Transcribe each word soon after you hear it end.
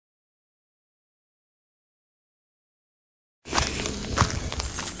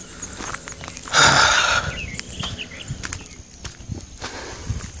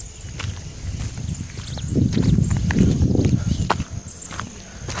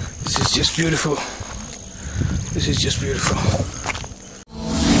is just beautiful. This is just beautiful.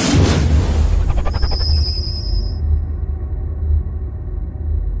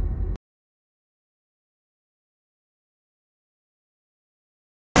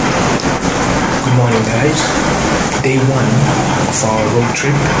 Good morning, guys. Day 1 of our road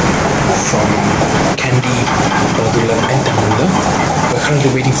trip from Kandy, Badulla and Nuweraliya. We're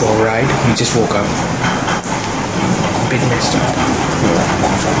currently waiting for a ride. We just woke up. A bit messed up.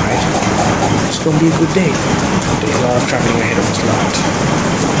 It's alright. It's gonna be a good day. There's a lot of traveling ahead of us.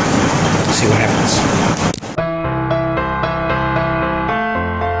 Let's see what happens.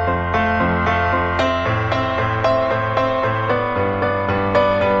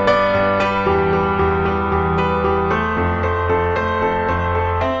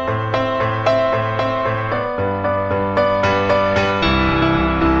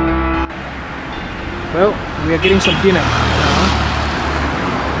 Well, we are getting some dinner now,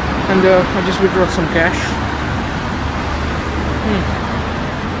 and I just withdrew some cash.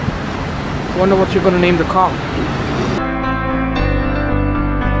 Wonder what you're gonna name the car.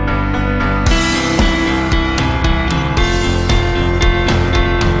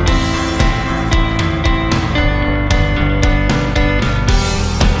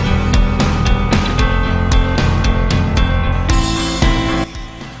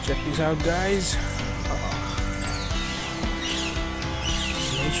 Check this out, guys.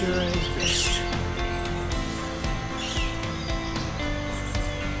 Nature is best.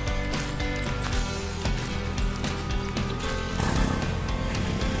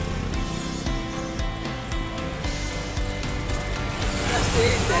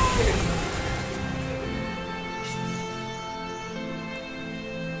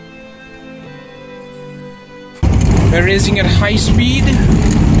 We're racing at high speed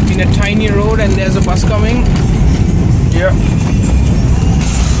in a tiny road, and there's a bus coming. Yeah.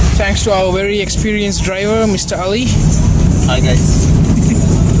 Thanks to our very experienced driver, Mr. Ali. Hi guys.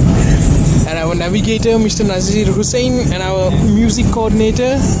 And our navigator, Mr. Nazeer Hussain, and our music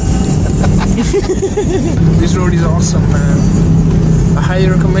coordinator. This road is awesome, man. I highly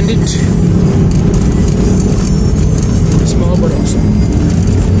recommend it. Small but awesome.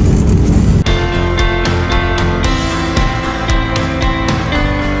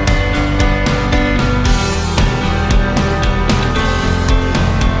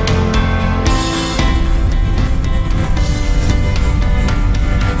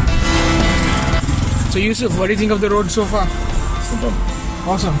 So Yusuf, what do you think of the road so far? Super.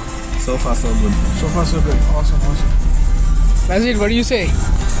 Awesome. So far so good. So far so good. Awesome, awesome. Nazeer, what do you say?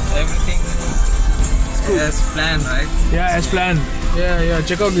 Everything as planned, right? Yeah, as planned. Yeah.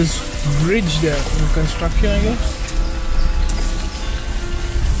 Check out this bridge there in construction, I guess.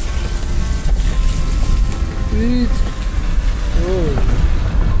 Oh.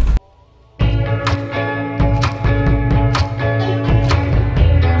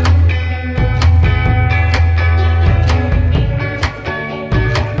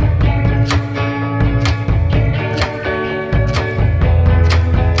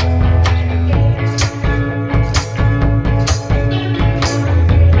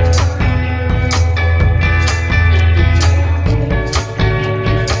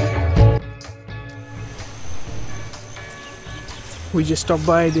 We just stopped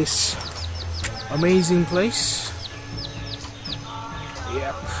by this amazing place.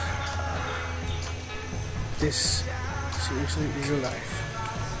 Yep. This seriously is alive.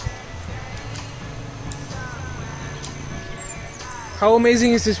 How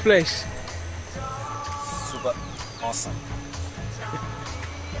amazing is this place? Super awesome.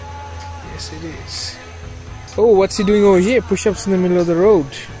 Yes, it is. Oh, what's he doing over here? Push-ups in the middle of the road.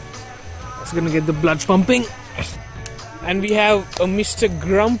 That's gonna get the blood pumping. And we have a Mr.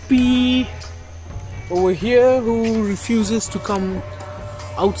 Grumpy over here who refuses to come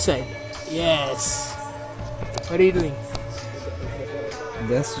outside. Yes. What are you doing?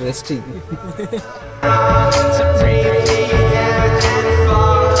 Just resting.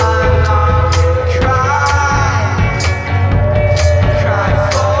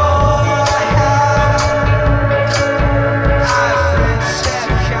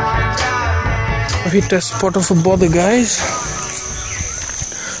 I hit a spot of a bother, guys.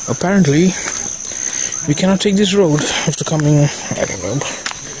 Apparently we cannot take this road after coming, I don't know,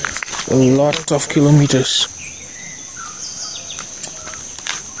 a lot of kilometers.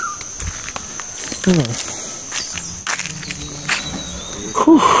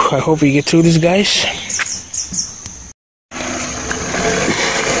 Whew, I hope we get through this, guys.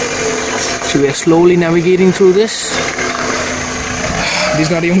 So we are slowly navigating through this. This is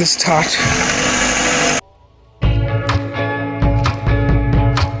not even the start.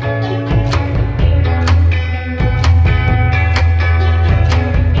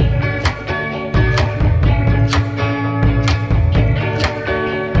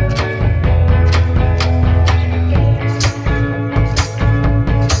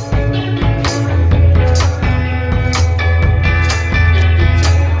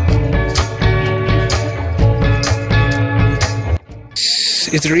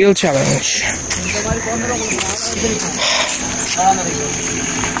 is the real challenge.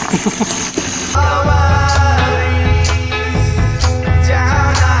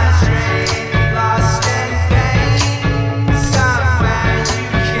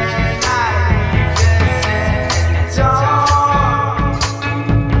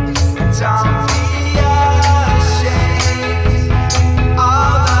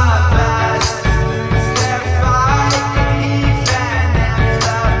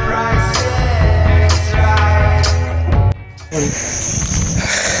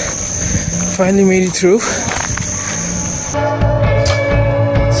 Finally made it through.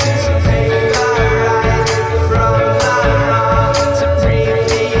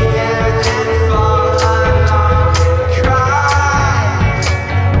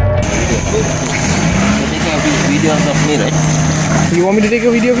 Videos of me, right? You want me to take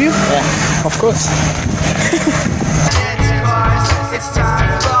a video of you? Yeah. Of course.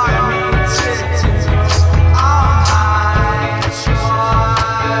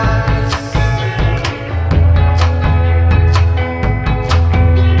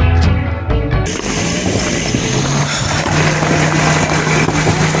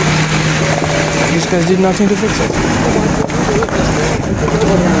 These guys did nothing to fix it.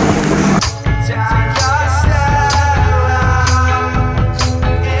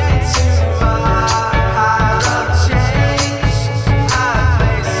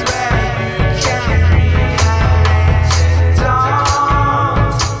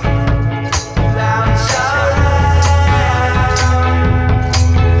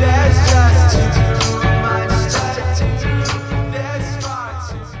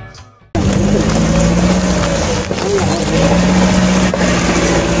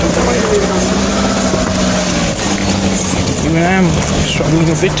 Even I am struggling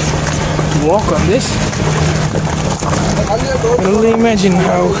a bit to walk on this. I can only imagine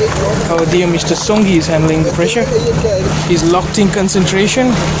how dear Mr. Songi is handling the pressure. He's locked in concentration.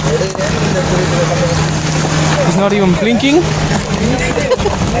 He's not even blinking.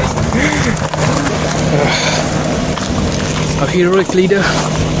 A heroic leader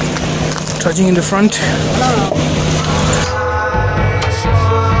trudging in the front.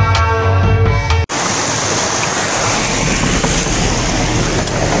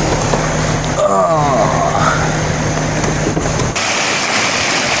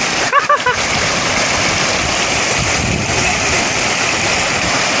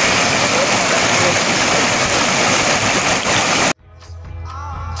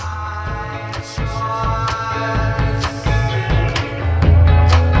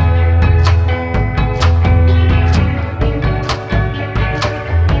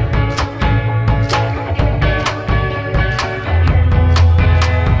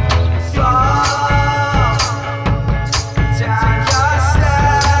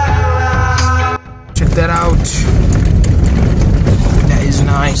 That out. That is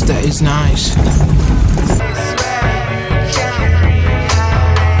nice. That is nice.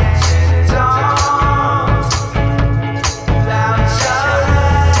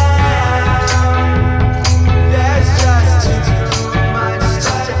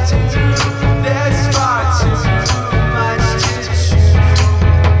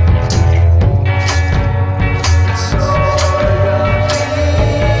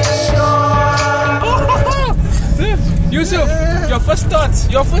 Yusuf, your first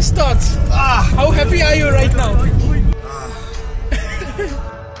thoughts. How happy are you right now?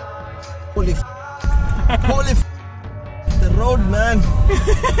 Holy the road, man.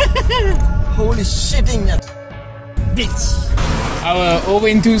 Holy shitting, man. Bitch. Our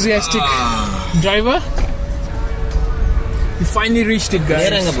over-enthusiastic driver. We finally reached it,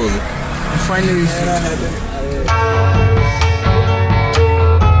 guys. We finally reached it.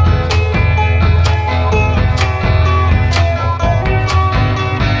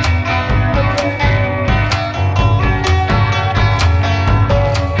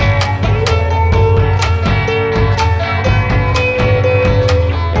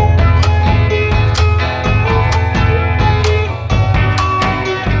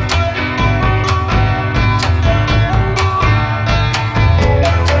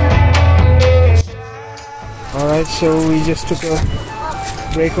 Alright, so we just took a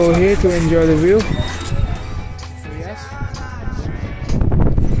break over here to enjoy the view. So yes,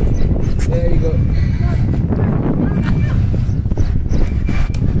 there you go.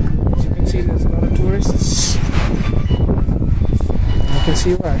 As you can see, there's a lot of tourists. You can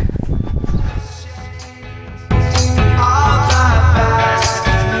see why.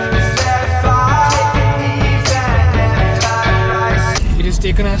 It has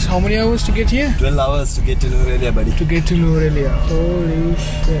taken us How many hours to get here? 12 hours to get to Nuweraliya, buddy. To get to Nuweraliya. Holy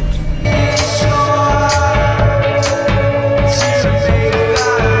shit.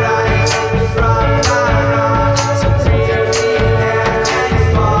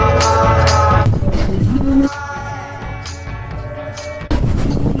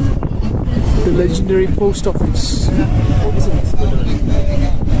 The legendary post office. So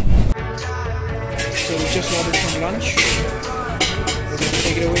we just ordered some lunch. We're going to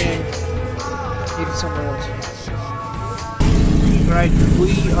take it away and eat it somewhere else. Right,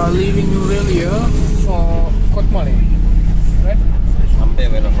 we are leaving Nuweraliya for Kotmale. Right?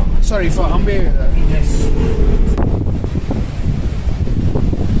 Sorry, for Ambevela. Yes.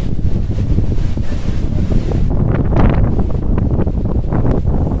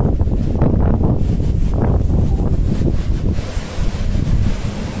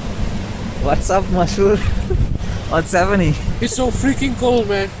 What's up, Masroor? What's happening? It's so freaking cold,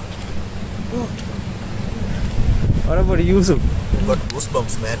 man. What about you, Sub? Got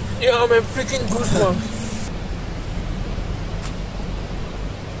goosebumps, man. Yeah, man, freaking goosebumps.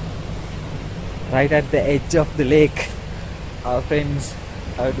 Right at the edge of the lake, our friends,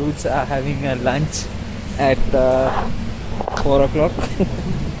 our dudes are having a lunch at 4 o'clock.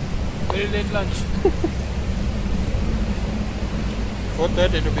 Very late lunch.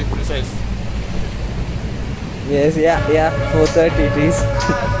 4:30 to be precise. Yes, yeah, 4:30 it is.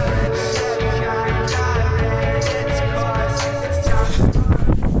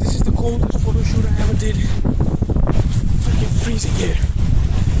 This is the coldest photo shoot I ever did. It's freaking freezing here.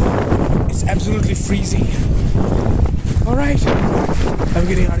 It's absolutely freezing. Alright, I'm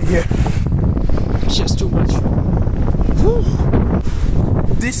getting out of here. It's just too much. Whew.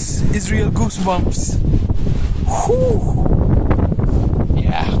 This is real goosebumps. Whew.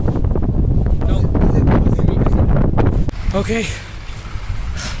 Yeah. No. Okay.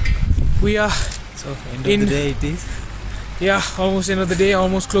 We are So, end of the day it is. yeah, almost end of the day,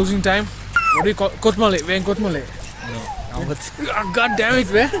 almost closing time. What do you call Kotmale? We're in Kotmale. God damn it,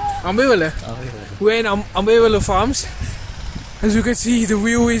 where? Ambevela. We're in Ambevela Farms. As you can see, the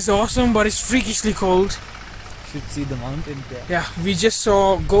view is awesome, but it's freakishly cold. Should see the mountain there. Yeah, we just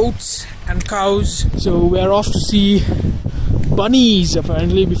saw goats and cows, so we're off to see bunnies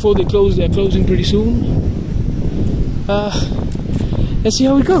apparently before they close. They're closing pretty soon. Let's see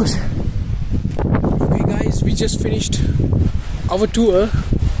how it goes. Okay guys, we just finished our tour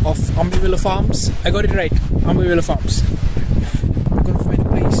of Ambevela Farms. I got it right, Ambevela Farms. We're gonna find a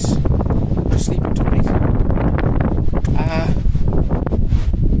place to sleep in tonight.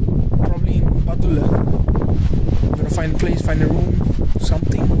 Probably in Badulla. I'm gonna find a place, find a room,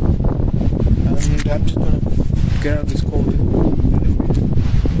 something. And I'm just gonna get out of this cold.